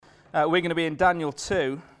We're going to be in Daniel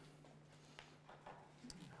 2.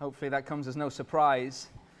 Hopefully that comes as no surprise.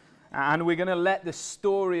 And we're going to let the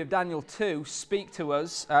story of Daniel 2 speak to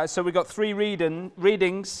us. So we've got 3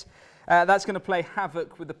 readings. That's going to play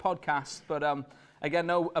havoc with the podcast. But again,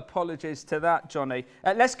 no apologies to that, Johnny.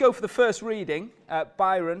 Let's go for the first reading.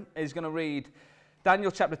 Byron is going to read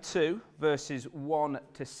Daniel chapter 2, verses 1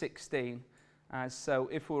 to 16. So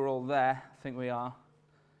if we're all there, I think we are.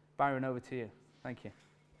 Byron, over to you. Thank you.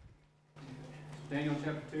 Daniel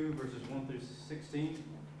chapter 2, verses 1 through 16.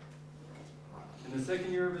 In the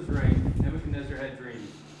second year of his reign, Nebuchadnezzar had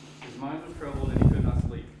dreams. His mind was troubled and he could not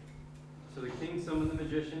sleep. So the king summoned the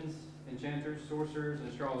magicians, enchanters, sorcerers, and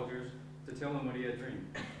astrologers to tell him what he had dreamed.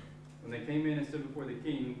 When they came in and stood before the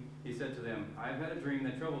king, he said to them, "I have had a dream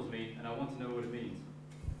that troubles me, and I want to know what it means."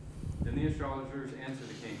 Then the astrologers answered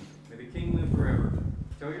the king, "May the king live forever.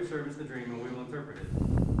 Tell your servants the dream, and we will interpret it."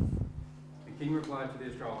 The king replied to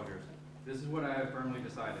the astrologers, "This is what I have firmly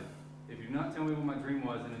decided. If you do not tell me what my dream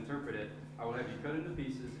was and interpret it, I will have you cut into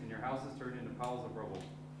pieces and your houses turned into piles of rubble.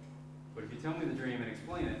 But if you tell me the dream and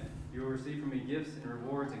explain it, you will receive from me gifts and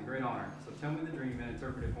rewards and great honor. So tell me the dream and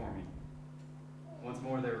interpret it for me." Once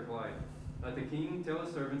more they replied, "Let the king tell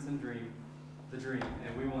his servants the dream,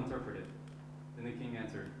 and we will interpret it." Then the king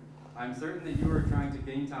answered, "I am certain that you are trying to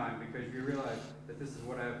gain time because you realize that this is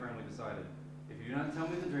what I have firmly decided. If you do not tell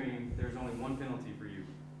me the dream, there is only one penalty for you.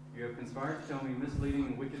 You have conspired to tell me misleading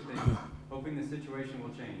and wicked things, hoping the situation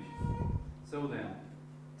will change. So then,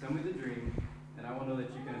 tell me the dream, and I will know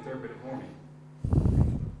that you can interpret it for me."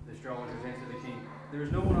 The astrologers answered the king, "There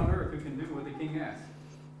is no one on earth who can do what the king asks.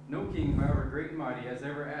 No king, however great and mighty, has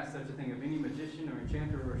ever asked such a thing of any magician or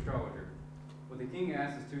enchanter or astrologer. What the king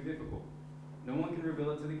asks is too difficult. No one can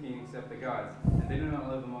reveal it to the king except the gods, and they do not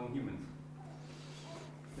live among humans."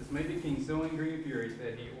 This made the king so angry and furious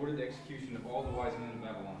that he ordered the execution of all the wise men of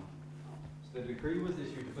Babylon. So the decree was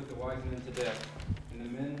issued to put the wise men to death, and the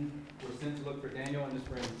men were sent to look for Daniel and his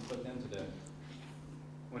friends to put them to death.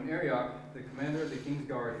 When Arioch, the commander of the king's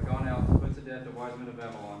guard, had gone out to put to death the wise men of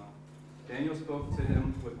Babylon, Daniel spoke to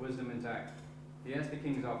him with wisdom and tact. He asked the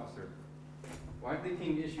king's officer, "Why did the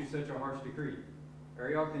king issue such a harsh decree?"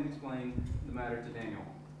 Arioch then explained the matter to Daniel.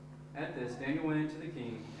 At this, Daniel went into the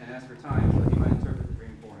king and asked for time so that he might interpret the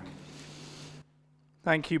dream for him.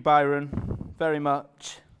 Thank you, Byron, very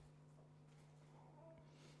much.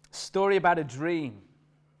 Story about a dream.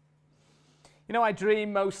 You know, I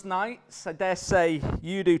dream most nights. I dare say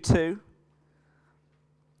you do too.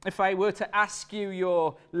 If I were to ask you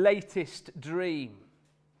your latest dream,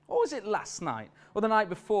 what was it last night, or the night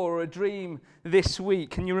before, or a dream this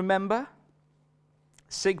week? Can you remember?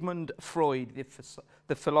 Sigmund Freud,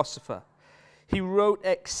 the philosopher, he wrote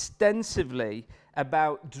extensively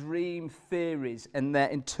about dream theories and their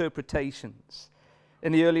interpretations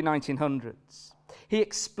in the early 1900s. He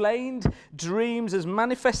explained dreams as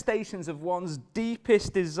manifestations of one's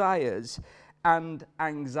deepest desires and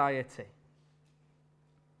anxiety.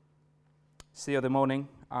 So the other morning,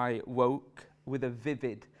 I woke with a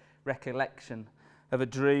vivid recollection of a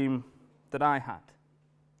dream that I had.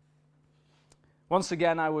 Once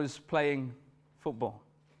again, I was playing football.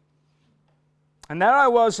 And there I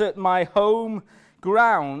was at my home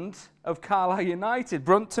ground of Carlisle United,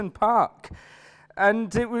 Brunton Park.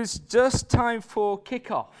 And it was just time for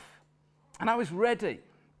kickoff. And I was ready.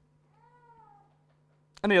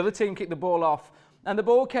 And the other team kicked the ball off. And the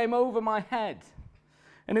ball came over my head.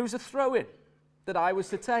 And it was a throw-in that I was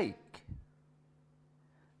to take.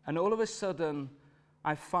 And all of a sudden,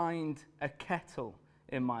 I find a kettle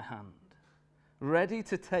in my hand, ready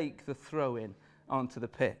to take the throw-in onto the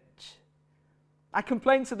pitch. I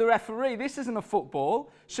complained to the referee, "This isn't a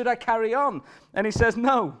football. Should I carry on?" And he says,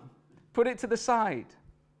 "No, put it to the side."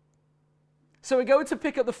 So I go to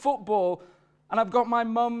pick up the football, and I've got my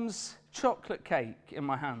mum's chocolate cake in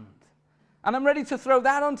my hand. And I'm ready to throw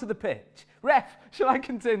that onto the pitch. "Ref, shall I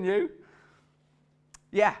continue?"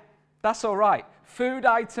 "Yeah, that's all right. Food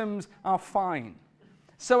items are fine."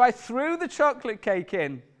 So I threw the chocolate cake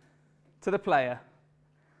in to the player,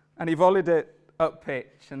 and he volleyed it up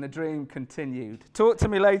pitch, and the dream continued. Talk to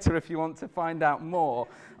me later if you want to find out more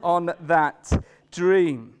on that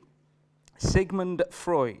dream. Sigmund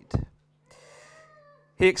Freud.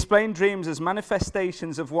 He explained dreams as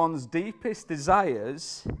manifestations of one's deepest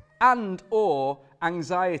desires and or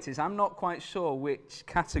anxieties. I'm not quite sure which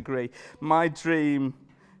category my dream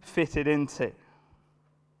fitted into.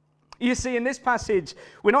 You see, in this passage,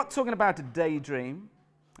 we're not talking about a daydream.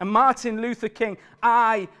 And Martin Luther King,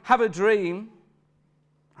 "I have a dream,"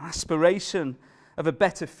 aspiration of a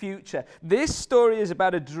better future. This story is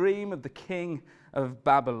about a dream of the king of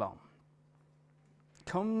Babylon.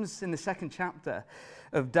 comes in the second chapter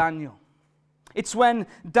of Daniel. It's when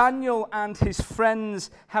Daniel and his friends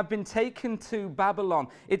have been taken to Babylon.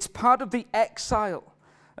 It's part of the exile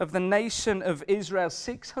of the nation of Israel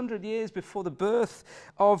 600 years before the birth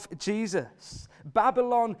of Jesus.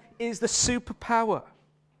 Babylon is the superpower.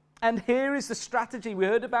 And here is the strategy. We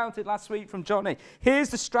heard about it last week from Johnny. Here's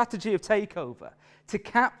the strategy of takeover: to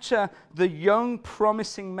capture the young,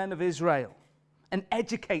 promising men of Israel and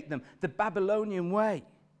educate them the Babylonian way.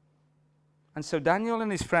 And so Daniel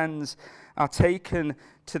and his friends are taken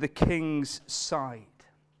to the king's side.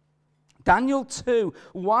 Daniel 2,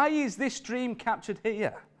 why is this dream captured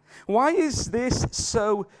here? Why is this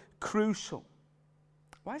so crucial?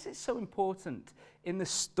 Why is it so important in the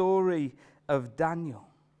story of Daniel?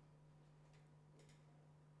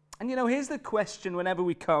 And here's the question whenever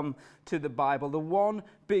we come to the Bible, the one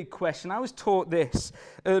big question. I was taught this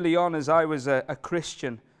early on as I was a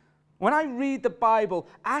Christian. When I read the Bible,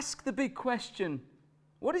 ask the big question,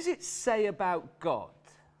 what does it say about God?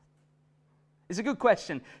 It's a good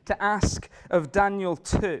question to ask of Daniel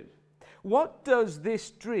 2. What does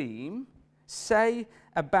this dream say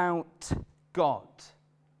about God?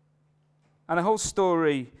 And the whole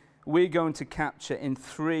story we're going to capture in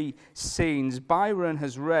 3 scenes. Byron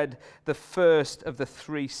has read the first of the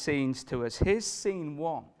 3 scenes to us. Here's scene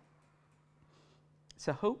 1. It's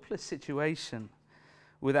a hopeless situation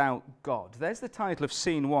without God. There's the title of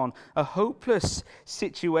scene 1, a hopeless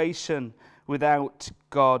situation without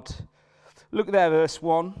God. Look there, verse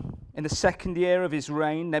 1. In the 2nd year of his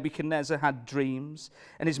reign, Nebuchadnezzar had dreams,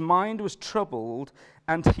 and his mind was troubled,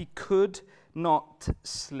 and he could not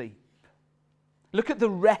sleep. Look at the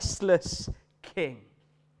restless king.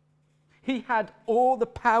 He had all the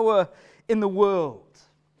power in the world.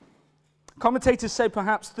 Commentators say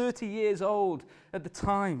perhaps 30 years old at the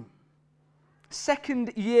time.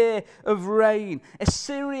 2nd year of reign.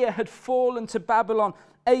 Assyria had fallen to Babylon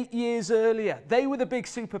 8 years earlier. They were the big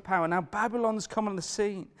superpower. Now Babylon's come on the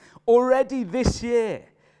scene. Already this year,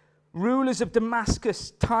 rulers of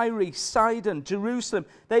Damascus, Tyre, Sidon, Jerusalem,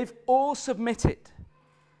 they've all submitted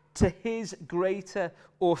to his greater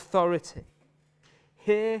authority.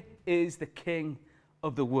 Here is the king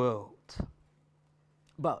of the world.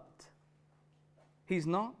 But he's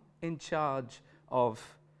not in charge of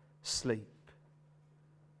sleep.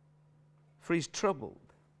 For he's troubled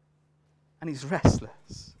and he's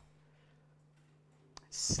restless.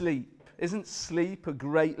 Sleep. Isn't sleep a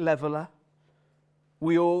great leveler?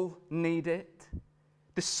 We all need it.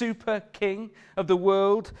 The super king of the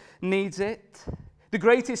world needs it. The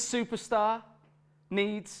greatest superstar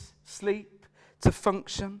needs sleep to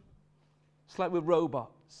function. It's like we're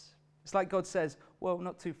robots. It's like God says, well,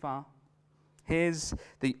 not too far. Here's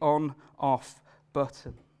the on-off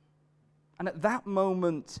button. And at that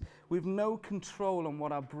moment, we've no control on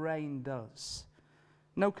what our brain does.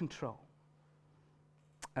 No control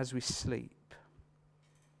as we sleep.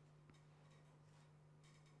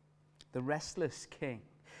 The restless king.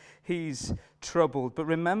 He's troubled. But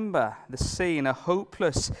remember the scene, a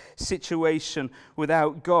hopeless situation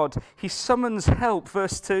without God. He summons help,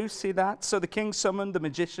 verse 2, see that? So the king summoned the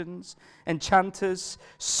magicians, enchanters,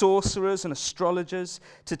 sorcerers, and astrologers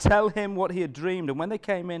to tell him what he had dreamed. And when they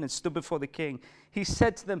came in and stood before the king, he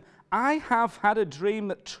said to them, I have had a dream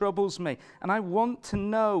that troubles me, and I want to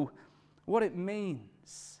know what it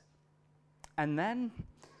means. And then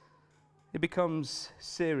it becomes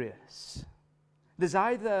serious. There's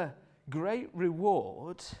either great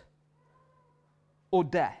reward or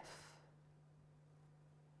death.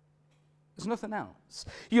 There's nothing else.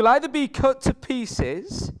 You'll either be cut to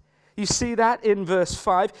pieces. You see that in verse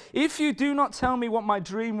 5. If you do not tell me what my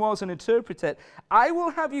dream was and interpret it, I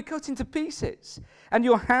will have you cut into pieces, and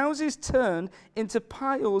your houses turned into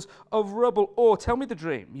piles of rubble. Or tell me the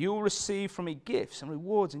dream. You will receive from me gifts and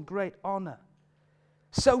rewards and great honor.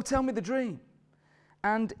 So tell me the dream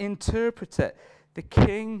and interpret it. The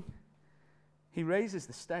king, he raises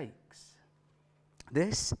the stakes.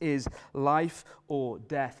 This is life or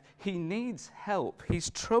death. He needs help. He's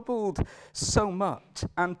troubled so much.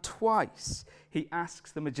 And twice he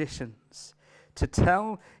asks the magicians to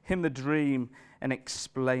tell him the dream and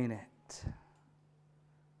explain it.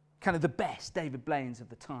 Kind of the best David Blaine's of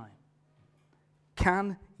the time.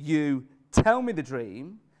 Can you tell me the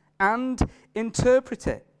dream and interpret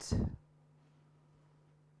it?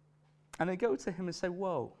 And they go to him and say,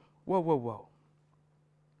 whoa.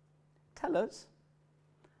 Tell us,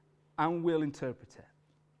 and we'll interpret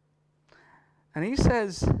it. And he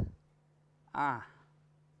says,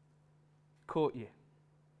 caught you.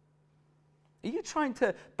 Are you trying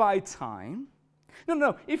to buy time?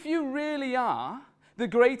 No. If you really are the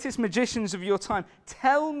greatest magicians of your time,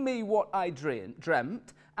 tell me what I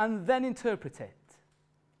dreamt and then interpret it.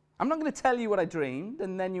 I'm not going to tell you what I dreamed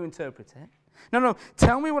and then you interpret it. No,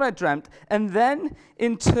 tell me what I dreamt and then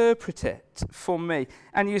interpret it for me.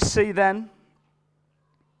 And you see then,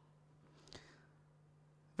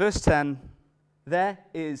 verse 10, there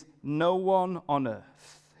is no one on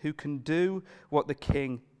earth who can do what the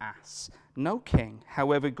king asks. No king,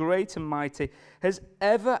 however great and mighty, has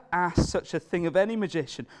ever asked such a thing of any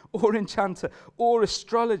magician or enchanter or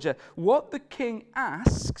astrologer. What the king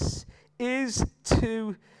asks is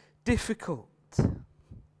too difficult.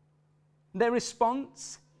 Their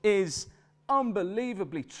response is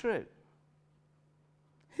unbelievably true.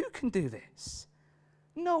 Who can do this?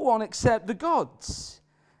 No one except the gods,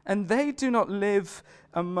 and they do not live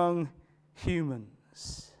among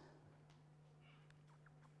humans.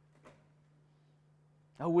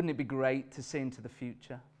 Oh, wouldn't it be great to see into the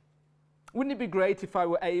future? Wouldn't it be great if I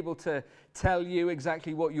were able to tell you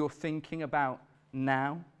exactly what you're thinking about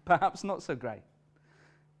now? Perhaps not so great,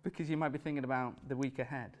 because you might be thinking about the week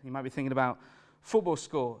ahead. You might be thinking about football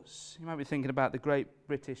scores. You might be thinking about the Great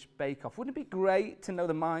British Bake Off. Wouldn't it be great to know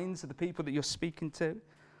the minds of the people that you're speaking to?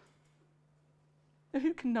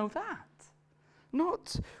 Who can know that?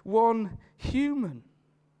 Not one human.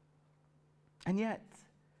 And yet,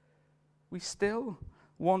 we still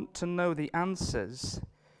want to know the answers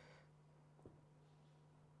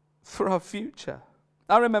for our future.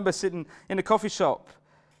 I remember sitting in a coffee shop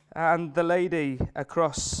and the lady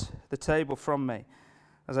across the table from me,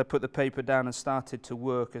 as I put the paper down and started to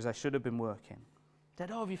work as I should have been working,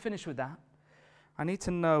 said, "Oh, have you finished with that? I need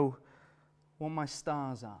to know what my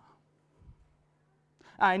stars are.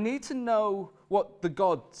 I need to know what the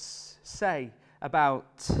gods say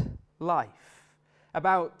about life,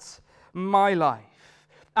 about my life.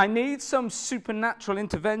 I need some supernatural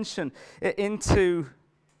intervention into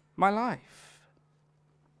my life."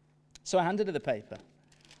 So I handed her the paper.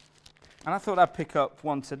 And I thought I'd pick up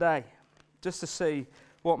one today, just to see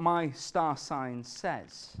what my star sign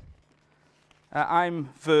says.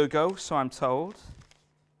 I'm Virgo, so I'm told.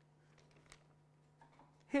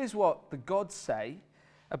 Here's what the gods say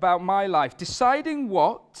about my life. Deciding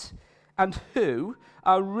what and who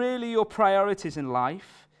are really your priorities in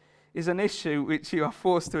life is an issue which you are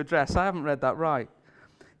forced to address. I haven't read that right.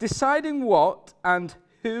 Deciding what and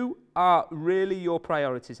who are really your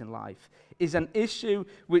priorities in life is an issue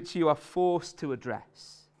which you are forced to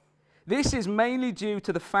address. This is mainly due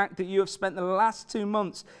to the fact that you have spent the last 2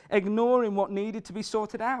 months ignoring what needed to be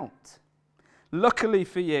sorted out. Luckily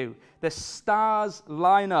for you, the stars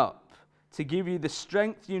line up to give you the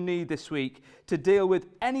strength you need this week to deal with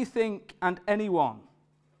anything and anyone.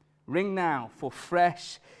 Ring now for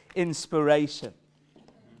fresh inspiration.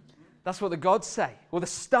 That's what the gods say. Well, the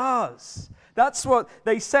stars. That's what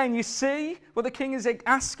they say. And you see what the king is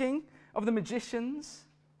asking of the magicians?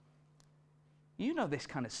 You know this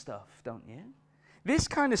kind of stuff, don't you? This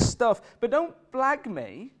kind of stuff. But don't blag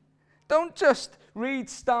me. Don't just read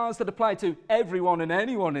stars that apply to everyone and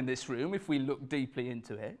anyone in this room if we look deeply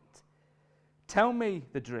into it. Tell me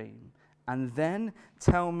the dream and then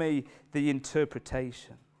tell me the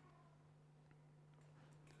interpretation.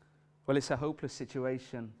 Well, it's a hopeless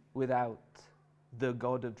situation without the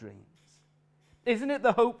God of dreams. Isn't it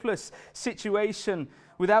the hopeless situation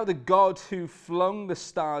without the God who flung the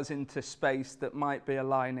stars into space that might be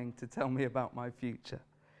aligning to tell me about my future?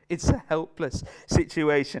 It's a helpless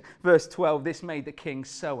situation. Verse 12, this made the king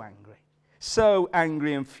so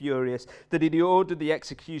angry and furious that he ordered the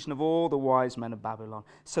execution of all the wise men of Babylon.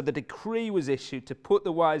 So the decree was issued to put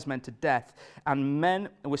the wise men to death, and men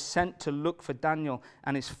were sent to look for Daniel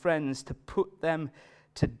and his friends to put them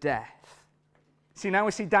to death. See, now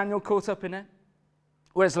we see Daniel caught up in it.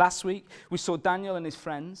 Whereas last week, we saw Daniel and his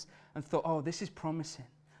friends and thought, oh, this is promising.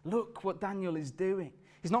 Look what Daniel is doing.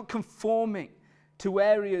 He's not conforming to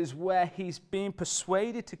areas where he's being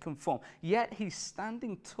persuaded to conform. Yet he's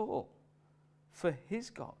standing tall for his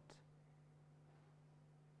God.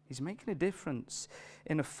 He's making a difference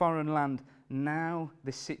in a foreign land. Now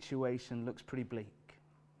the situation looks pretty bleak.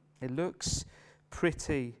 It looks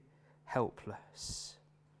pretty helpless.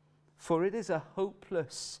 For it is a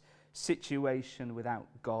hopeless situation without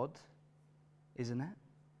God, isn't it?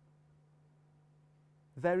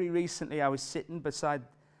 Very recently, I was sitting beside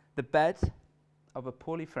the bed of a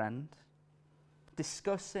poorly friend,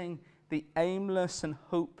 discussing the aimless and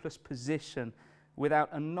hopeless position without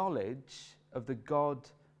a knowledge of the God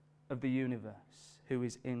of the universe who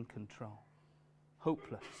is in control.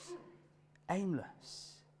 Hopeless,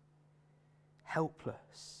 aimless,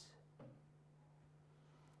 helpless.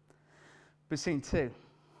 But scene 2.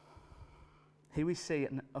 Here we see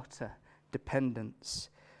an utter dependence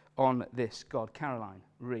on this God. Caroline,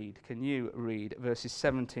 can you read verses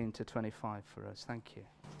 17 to 25 for us? Thank you.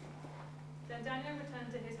 Then Daniel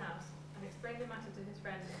returned to his house and explained the matter to his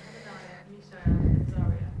friends Hananiah, Mishael, and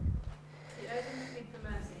Azariah. He urged him to seek for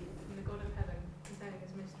mercy from the God of heaven concerning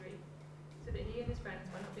his mystery, so that he and his friends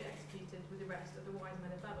might not be executed with the rest of the wise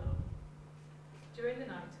men of Babylon. During the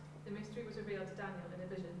night, the mystery was revealed to Daniel in a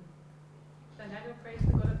vision. Then Daniel praised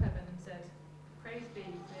the God of heaven and said, Praise be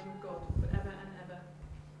to the name of God forever and ever.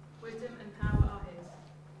 Wisdom and power are his.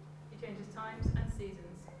 He changes times and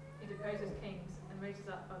seasons. He deposes kings and raises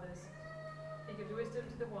up others. He gives wisdom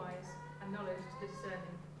to the wise and knowledge to the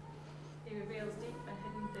discerning. He reveals deep and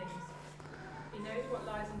hidden things. He knows what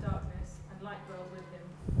lies in darkness, and light dwells with him.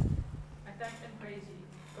 I thank and praise you,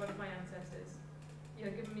 God of my ancestors. You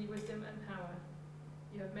have given me wisdom and power.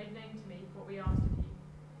 You have made known to me what we asked of you.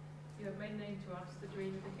 You have made known to us the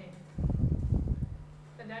dream of the king.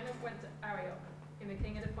 Then Daniel went to Arioch, whom the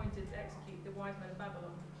king had appointed to execute the wise men of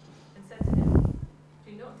Babylon, and said to him,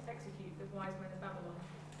 Do not execute the wise men of Babylon.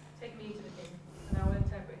 Take me to the king, and I will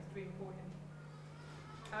interpret his dream for him.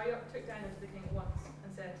 Arioch took Daniel to the king at once,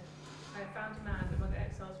 and said, I have found a man among the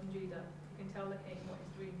exiles from Judah who can tell the king what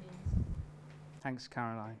his dream means. Thanks,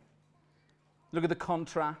 Caroline. Look at the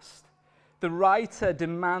contrast. The writer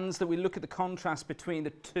demands that we look at the contrast between the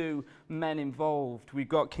two men involved. We've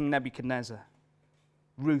got King Nebuchadnezzar,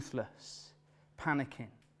 ruthless, panicking,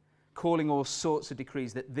 calling all sorts of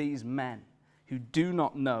decrees that these men who do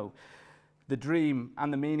not know the dream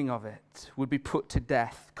and the meaning of it would be put to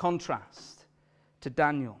death. Contrast to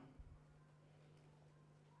Daniel.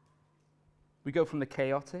 We go from the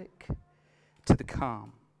chaotic to the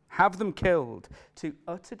calm. Have them killed, to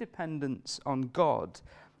utter dependence on God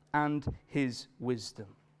and his wisdom.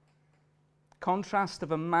 Contrast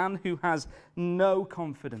of a man who has no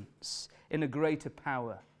confidence in a greater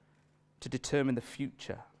power to determine the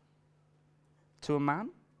future, to a man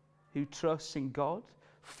who trusts in God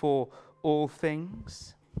for all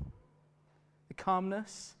things. The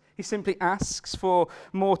calmness, he simply asks for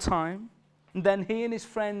more time, and then he and his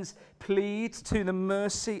friends plead to the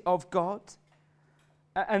mercy of God,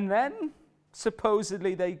 and then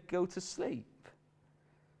supposedly they go to sleep.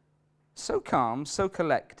 So calm, so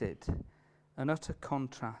collected, an utter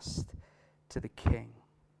contrast to the king.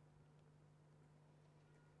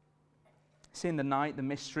 See, in the night, the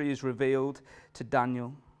mystery is revealed to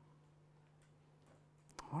Daniel.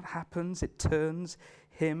 What happens? It turns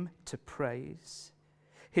him to praise.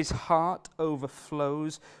 His heart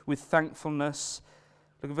overflows with thankfulness.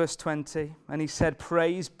 Look at verse 20. And he said,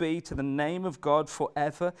 Praise be to the name of God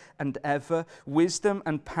forever and ever. Wisdom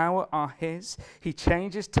and power are his. He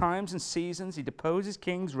changes times and seasons. He deposes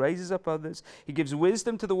kings, raises up others. He gives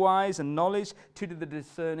wisdom to the wise and knowledge to the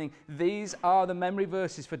discerning. These are the memory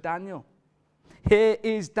verses for Daniel. Here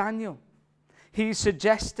is Daniel. He's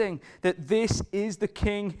suggesting that this is the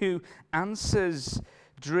king who answers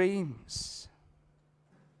dreams.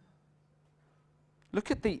 Look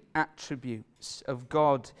at the attributes of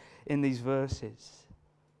God in these verses.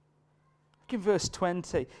 Look in verse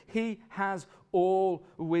 20. He has all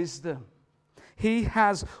wisdom. He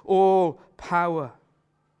has all power.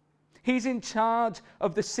 He's in charge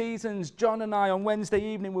of the seasons. John and I on Wednesday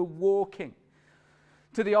evening were walking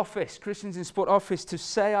to the office, Christians in Sport office, to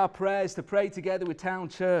say our prayers, to pray together with Town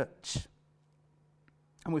Church.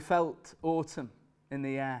 And we felt autumn in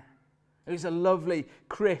the air. It was a lovely,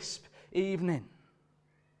 crisp evening.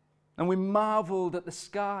 And we marveled at the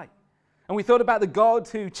sky. And we thought about the God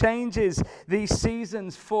who changes these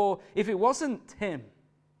seasons, for if it wasn't him,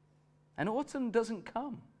 and autumn doesn't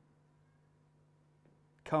come.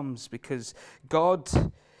 It comes because God,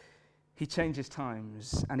 he changes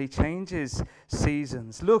times and he changes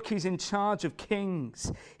seasons. Look, he's in charge of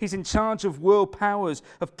kings. He's in charge of world powers,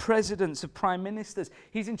 of presidents, of prime ministers.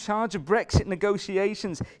 He's in charge of Brexit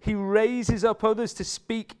negotiations. He raises up others to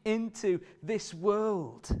speak into this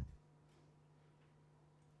world.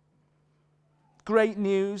 Great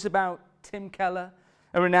news about Tim Keller,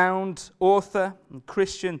 a renowned author and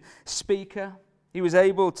Christian speaker. He was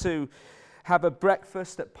able to have a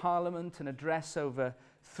breakfast at Parliament and address over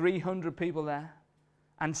 300 people there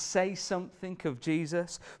and say something of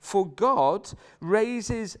Jesus. For God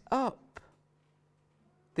raises up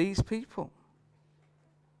these people.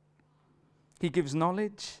 He gives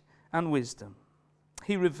knowledge and wisdom.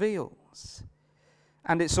 He reveals.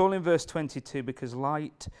 And it's all in verse 22, because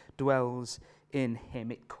light dwells in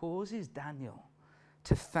him. It causes Daniel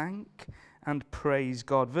to thank and praise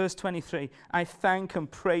God. Verse 23, I thank and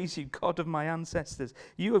praise you, God of my ancestors.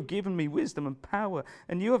 You have given me wisdom and power,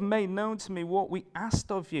 and you have made known to me what we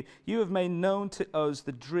asked of you. You have made known to us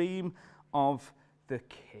the dream of the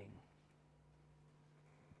king.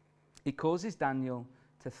 It causes Daniel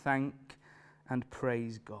to thank and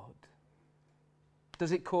praise God.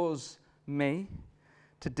 Does it cause me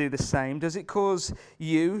to do the same? Does it cause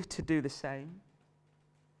you to do the same?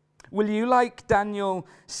 Will you, like Daniel,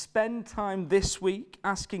 spend time this week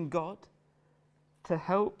asking God to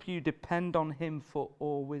help you depend on him for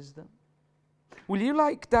all wisdom? Will you,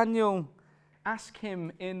 like Daniel, ask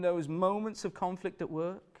him in those moments of conflict at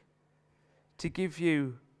work to give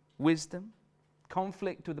you wisdom?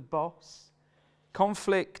 Conflict with the boss?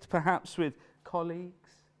 Conflict perhaps with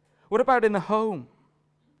colleagues? What about in the home?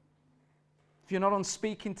 If you're not on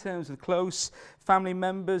speaking terms with close family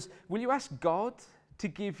members, will you ask God to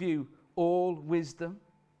give you all wisdom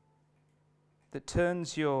that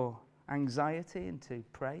turns your anxiety into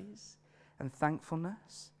praise and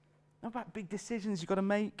thankfulness? What about big decisions you've got to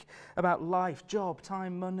make about life, job,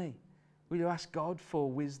 time, money? Will you ask God for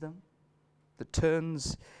wisdom that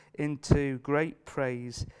turns into great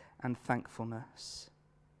praise and thankfulness?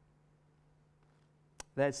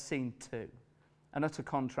 There's scene 2, an utter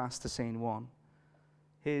contrast to scene 1.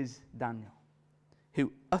 Here's Daniel,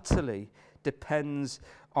 who utterly depends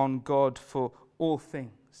on God for all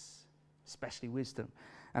things, especially wisdom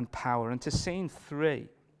and power. And to scene 3,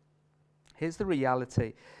 here's the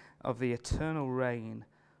reality of the eternal reign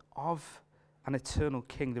of an eternal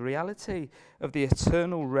king, the reality of the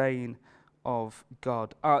eternal reign of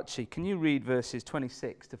God. Archie, can you read verses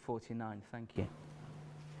 26 to 49? Thank you.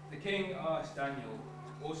 The king asked Daniel,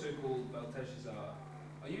 also called Belteshazzar,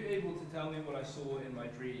 are you able to tell me what I saw in my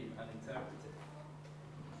dream and interpret it?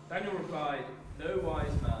 Daniel replied, no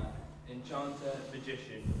wise man, enchanter,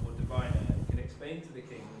 magician, or diviner can explain to the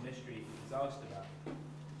king the mystery he was asked about.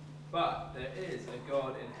 But there is a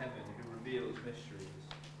God in heaven who reveals mysteries.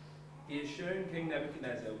 He has shown King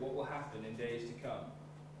Nebuchadnezzar what will happen in days to come.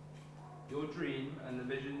 Your dream and the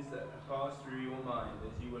visions that have passed through your mind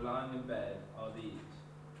as you were lying in bed are these.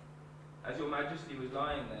 As your majesty was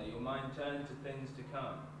lying there, your mind turned to things to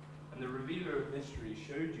come, and the revealer of mysteries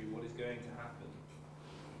showed you what is going to happen.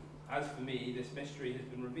 As for me, this mystery has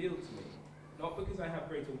been revealed to me, not because I have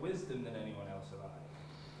greater wisdom than anyone else alive,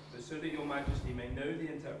 but so that your majesty may know the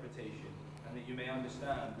interpretation, and that you may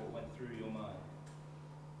understand what went through your mind.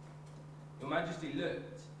 Your majesty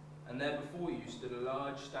looked, and there before you stood a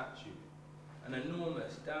large statue, an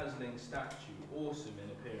enormous, dazzling statue, awesome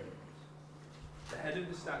in appearance. The head of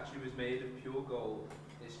the statue was made of pure gold,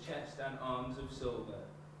 its chest and arms of silver,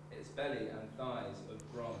 its belly and thighs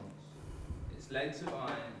of bronze, its legs of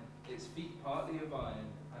iron, its feet partly of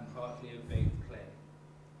iron and partly of baked clay.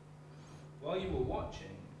 While you were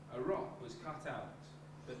watching, a rock was cut out,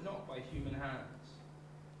 but not by human hands.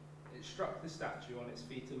 It struck the statue on its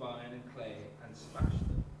feet of iron and clay and smashed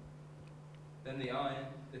them. Then the iron,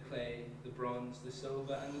 the clay, the bronze, the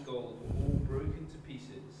silver, and the gold were all broken to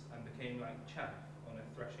pieces and became like chaff on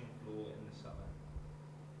a threshing floor in the summer.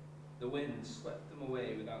 The wind swept them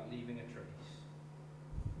away without leaving a trace.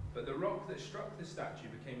 But the rock that struck the statue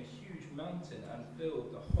became a huge mountain and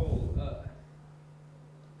filled the whole earth.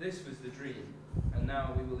 This was the dream, and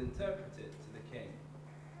now we will interpret it to the king.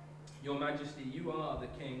 Your Majesty, you are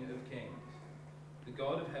the King of kings. The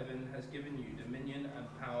God of heaven has given you dominion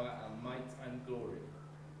and power and might and glory.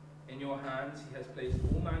 In your hands he has placed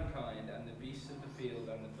all mankind and the beasts of the field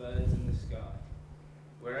and the birds in the sky.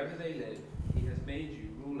 Wherever they live, he has made you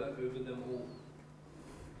ruler over them all.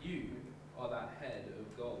 You are that head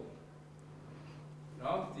of gold. And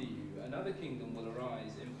after you, another kingdom will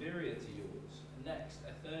arise inferior to yours. Next,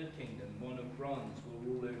 a third kingdom, one of bronze,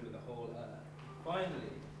 will rule over the whole earth.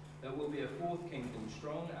 Finally, there will be a fourth kingdom,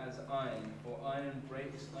 strong as iron, for iron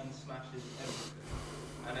breaks and smashes everything.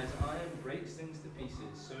 And as iron breaks things to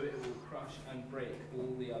pieces, so it will crush and break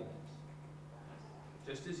all the others.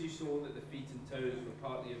 Just as you saw that the feet and toes were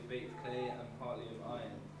partly of baked clay and partly of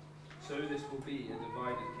iron, so this will be a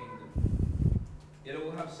divided kingdom. Yet it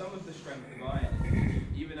will have some of the strength of iron,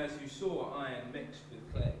 even as you saw iron mixed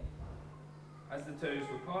with clay. As the toes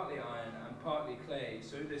were partly iron and partly clay,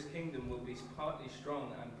 so this kingdom will be partly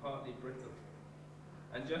strong and partly brittle.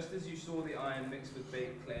 And just as you saw the iron mixed with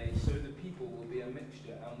baked clay, so the people will be a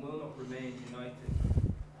mixture and will not remain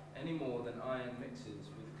united, any more than iron mixes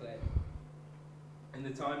with clay. In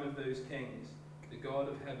the time of those kings, the God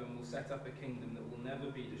of heaven will set up a kingdom that will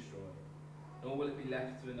never be destroyed, nor will it be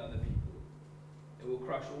left to another people. It will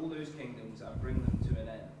crush all those kingdoms and bring them to an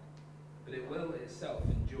end, but it will itself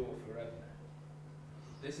endure forever.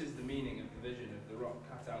 This is the meaning of the vision of the rock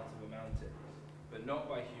cut out of a mountain, but not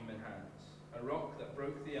by human hands, a rock that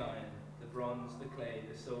broke the iron, the bronze, the clay,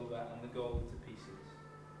 the silver, and the gold to pieces.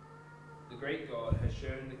 The great God has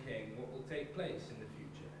shown the king what will take place in the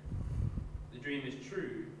future. The dream is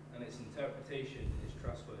true, and its interpretation is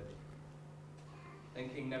trustworthy. Then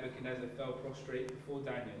King Nebuchadnezzar fell prostrate before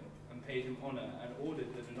Daniel and paid him honor and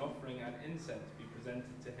ordered that an offering and incense be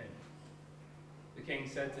presented to him. The king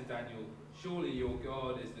said to Daniel, "Surely your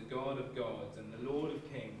God is the God of gods and the Lord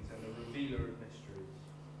of kings and the revealer of mysteries,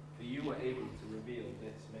 for you were able to reveal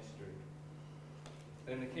this mystery."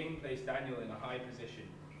 Then the king placed Daniel in a high position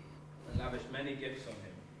and lavished many gifts on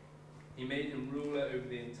him. He made him ruler over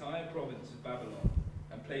the entire province of Babylon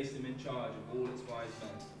and placed him in charge of all its wise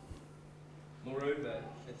men. Moreover,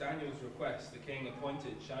 at Daniel's request, the king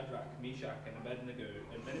appointed Shadrach, Meshach, and Abednego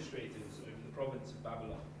administrators over the province of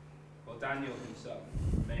Babylon, while Daniel himself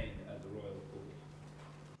remained at the royal court.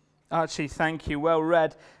 Archie, thank you. Well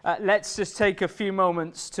read. Let's just take a few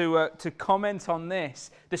moments to comment on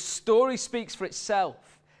this. The story speaks for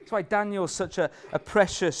itself. That's why Daniel's such a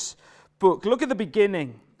precious book. Look at the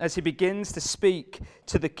beginning as he begins to speak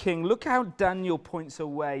to the king. Look how Daniel points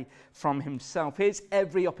away from himself. Here's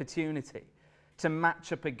every opportunity to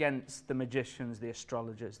match up against the magicians, the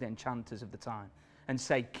astrologers, the enchanters of the time and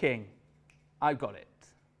say, "King, I've got it.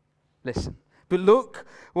 Listen." But look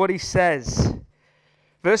what he says.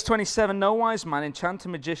 Verse 27, "No wise man, enchanter,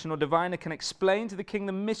 magician, or diviner can explain to the king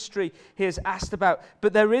the mystery he has asked about.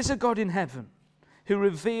 But there is a God in heaven who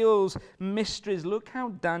reveals mysteries." Look how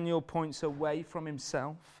Daniel points away from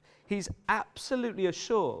himself. He's absolutely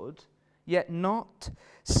assured, yet not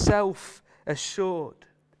self-assured.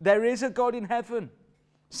 There is a God in heaven,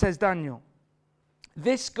 says Daniel.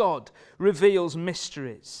 This God reveals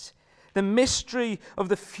mysteries. The mystery of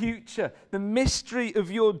the future, the mystery of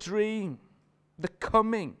your dream, the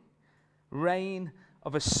coming reign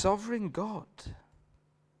of a sovereign God.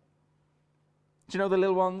 Do you know the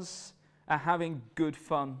little ones are having good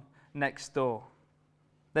fun next door?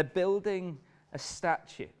 They're building a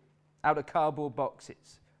statue out of cardboard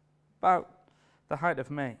boxes, about the height of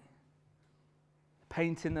me.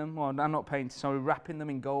 Painting them, well, I'm not painting, sorry, wrapping them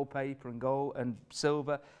in gold paper and gold and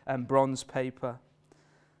silver and bronze paper.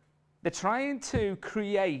 They're trying to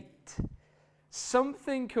create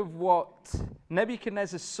something of what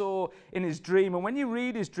Nebuchadnezzar saw in his dream. And when you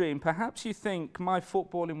read his dream, perhaps you think my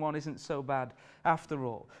footballing one isn't so bad after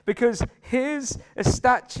all. Because here's a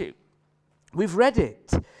statue. We've read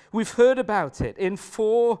it. We've heard about it in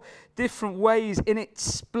 4 different ways in its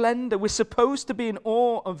splendor. We're supposed to be in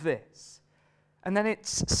awe of this. And then it's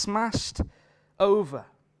smashed over.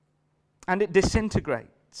 And it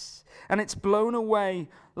disintegrates. And it's blown away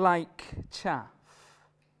like chaff.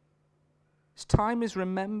 Its time is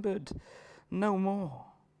remembered no more.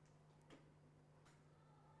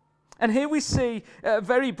 And here we see,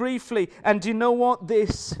 very briefly, and do you know what?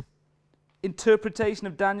 This interpretation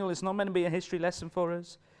of Daniel is not meant to be a history lesson for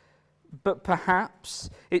us, but perhaps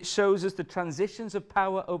it shows us the transitions of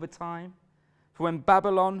power over time. For when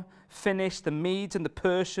Babylon finished, the Medes and the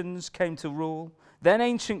Persians came to rule, then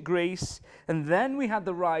ancient Greece, and then we had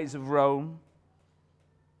the rise of Rome.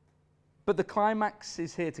 But the climax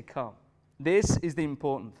is here to come. This is the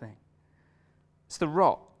important thing. It's the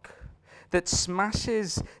rock that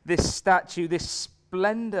smashes this statue, this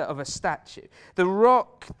splendor of a statue. The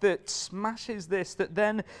rock that smashes this, that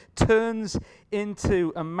then turns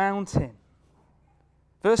into a mountain.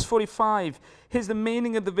 Verse 45, here's the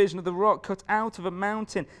meaning of the vision of the rock cut out of a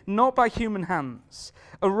mountain, not by human hands.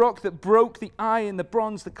 A rock that broke the iron, the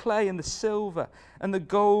bronze, the clay, and the silver, and the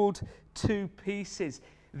gold to pieces.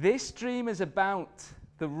 This dream is about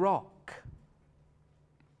the rock.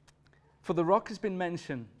 For the rock has been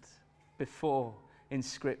mentioned before in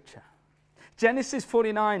Scripture. Genesis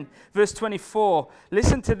 49, verse 24.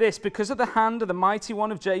 Listen to this. Because of the hand of the mighty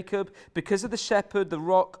one of Jacob, because of the shepherd, the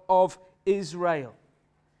rock of Israel.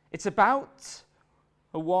 It's about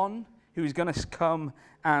a one who is going to come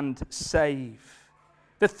and save.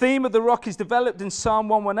 The theme of the rock is developed in Psalm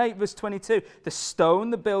 118, verse 22. The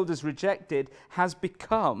stone the builders rejected has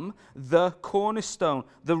become the cornerstone.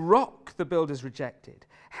 The rock the builders rejected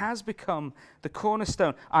has become the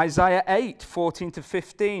cornerstone. Isaiah 8, 14 to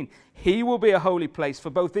 15. He will be a holy place for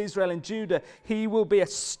both Israel and Judah. He will be a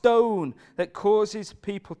stone that causes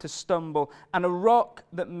people to stumble and a rock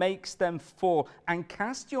that makes them fall. And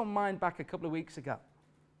cast your mind back a couple of weeks ago.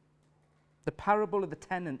 The parable of the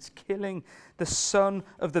tenants killing the son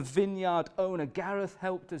of the vineyard owner. Gareth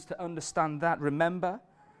helped us to understand that. Remember?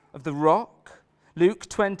 Of the rock. Luke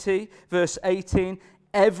 20, verse 18.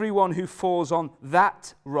 Everyone who falls on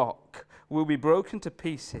that rock will be broken to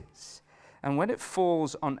pieces, and when it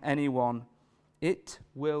falls on anyone, it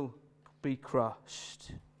will be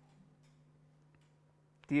crushed.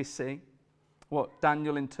 Do you see what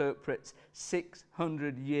Daniel interprets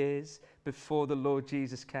 600 years before the Lord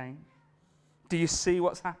Jesus came? Do you see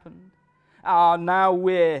what's happened? Now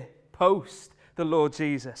we're post the Lord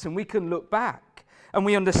Jesus, and we can look back and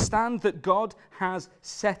we understand that God has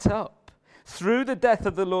set up, through the death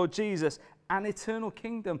of the Lord Jesus, an eternal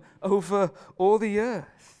kingdom over all the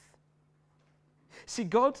earth. See,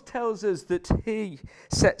 God tells us that he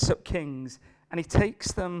sets up kings and he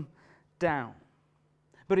takes them down.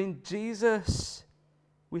 But in Jesus,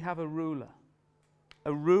 we have a ruler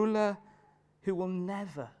who will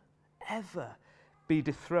never, ever be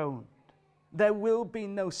dethroned. There will be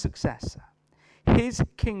no successor. His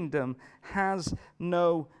kingdom has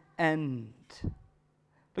no end.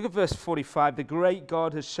 Look at verse 45. The great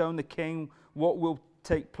God has shown the king what will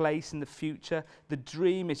take place in the future. The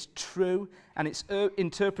dream is true and its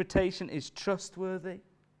interpretation is trustworthy.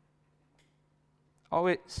 Oh,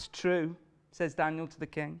 it's true, says Daniel to the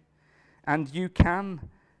king, and you can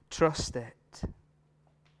trust it.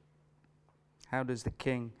 How does the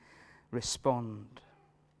king respond?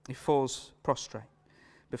 He falls prostrate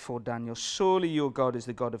before Daniel. Surely your God is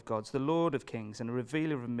the God of gods, the Lord of kings, and a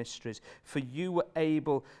revealer of mysteries, for you were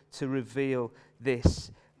able to reveal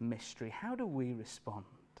this mystery. How do we respond?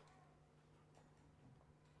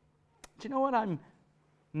 Do you know what I'm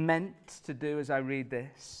meant to do as I read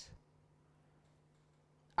this?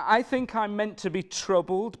 I think I'm meant to be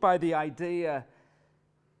troubled by the idea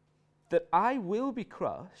that I will be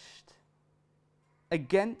crushed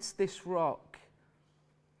against this rock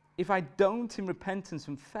if I don't, in repentance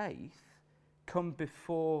and faith, come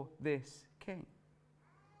before this king.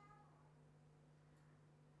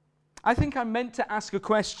 I think I'm meant to ask a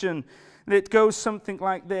question that goes something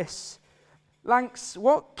like this. Lanx,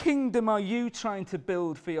 what kingdom are you trying to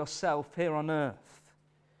build for yourself here on earth?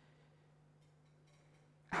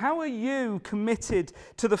 How are you committed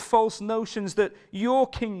to the false notions that your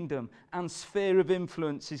kingdom and sphere of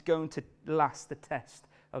influence is going to last the test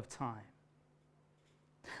of time?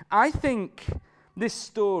 I think this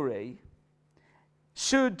story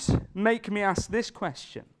should make me ask this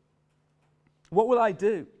question. What will I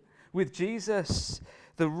do with Jesus,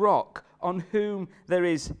 the rock on whom there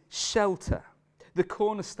is shelter, the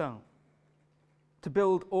cornerstone, to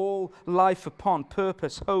build all life upon,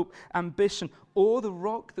 purpose, hope, ambition, or the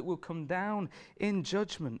rock that will come down in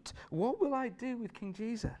judgment? What will I do with King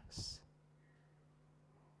Jesus?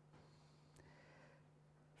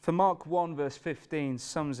 For Mark 1 verse 15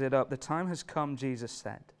 sums it up. The time has come, Jesus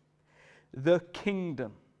said. The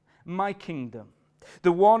kingdom, my kingdom,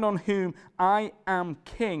 the one on whom I am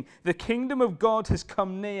king, the kingdom of God has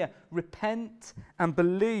come near. Repent and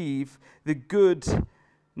believe the good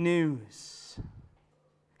news.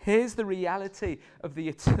 Here's the reality of the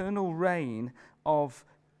eternal reign of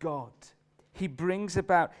God. He brings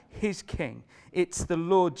about his king. It's the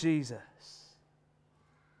Lord Jesus.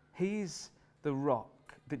 He's the rock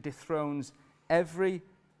that dethrones every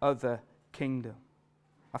other kingdom.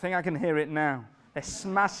 I think I can hear it now. They're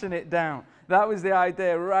smashing it down. That was the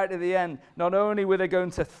idea right at the end. Not only were they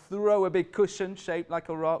going to throw a big cushion shaped like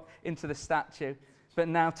a rock into the statue, but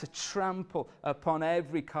now to trample upon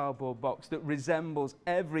every cardboard box that resembles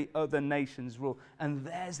every other nation's rule. And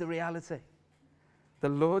there's the reality. The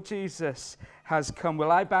Lord Jesus has come.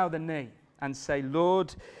 Will I bow the knee and say,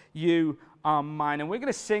 Lord, you are mine? And we're going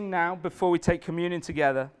to sing now before we take communion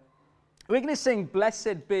together. We're going to sing,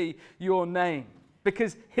 Blessed Be Your Name.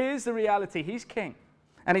 Because here's the reality. He's king.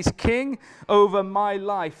 And he's king over my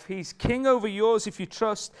life. He's king over yours if you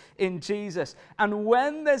trust in Jesus. And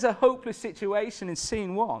when there's a hopeless situation in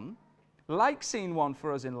scene one, like scene one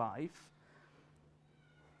for us in life,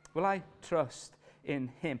 will I trust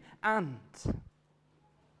in him? And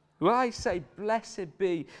will I say, Blessed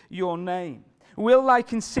be your name? Will,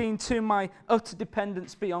 like in scene two, my utter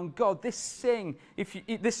dependence be on God? This song,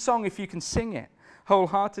 if you can sing it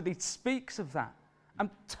wholeheartedly, speaks of that. I'm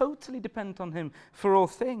totally dependent on him for all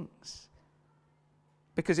things,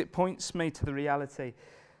 because it points me to the reality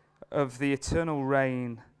of the eternal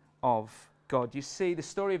reign of God. You see, the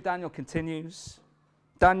story of Daniel continues.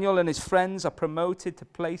 Daniel and his friends are promoted to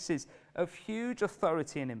places of huge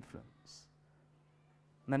authority and influence.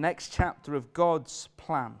 And the next chapter of God's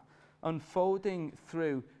plan, unfolding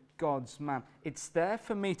through God's man. It's there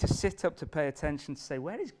for me to sit up, to pay attention, to say,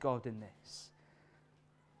 where is God in this?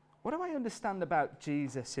 What do I understand about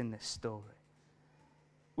Jesus in this story?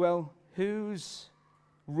 Well, whose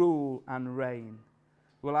rule and reign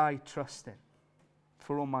will I trust in?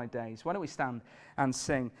 for all my days. Why don't we stand and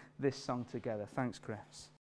sing this song together? Thanks, Chris.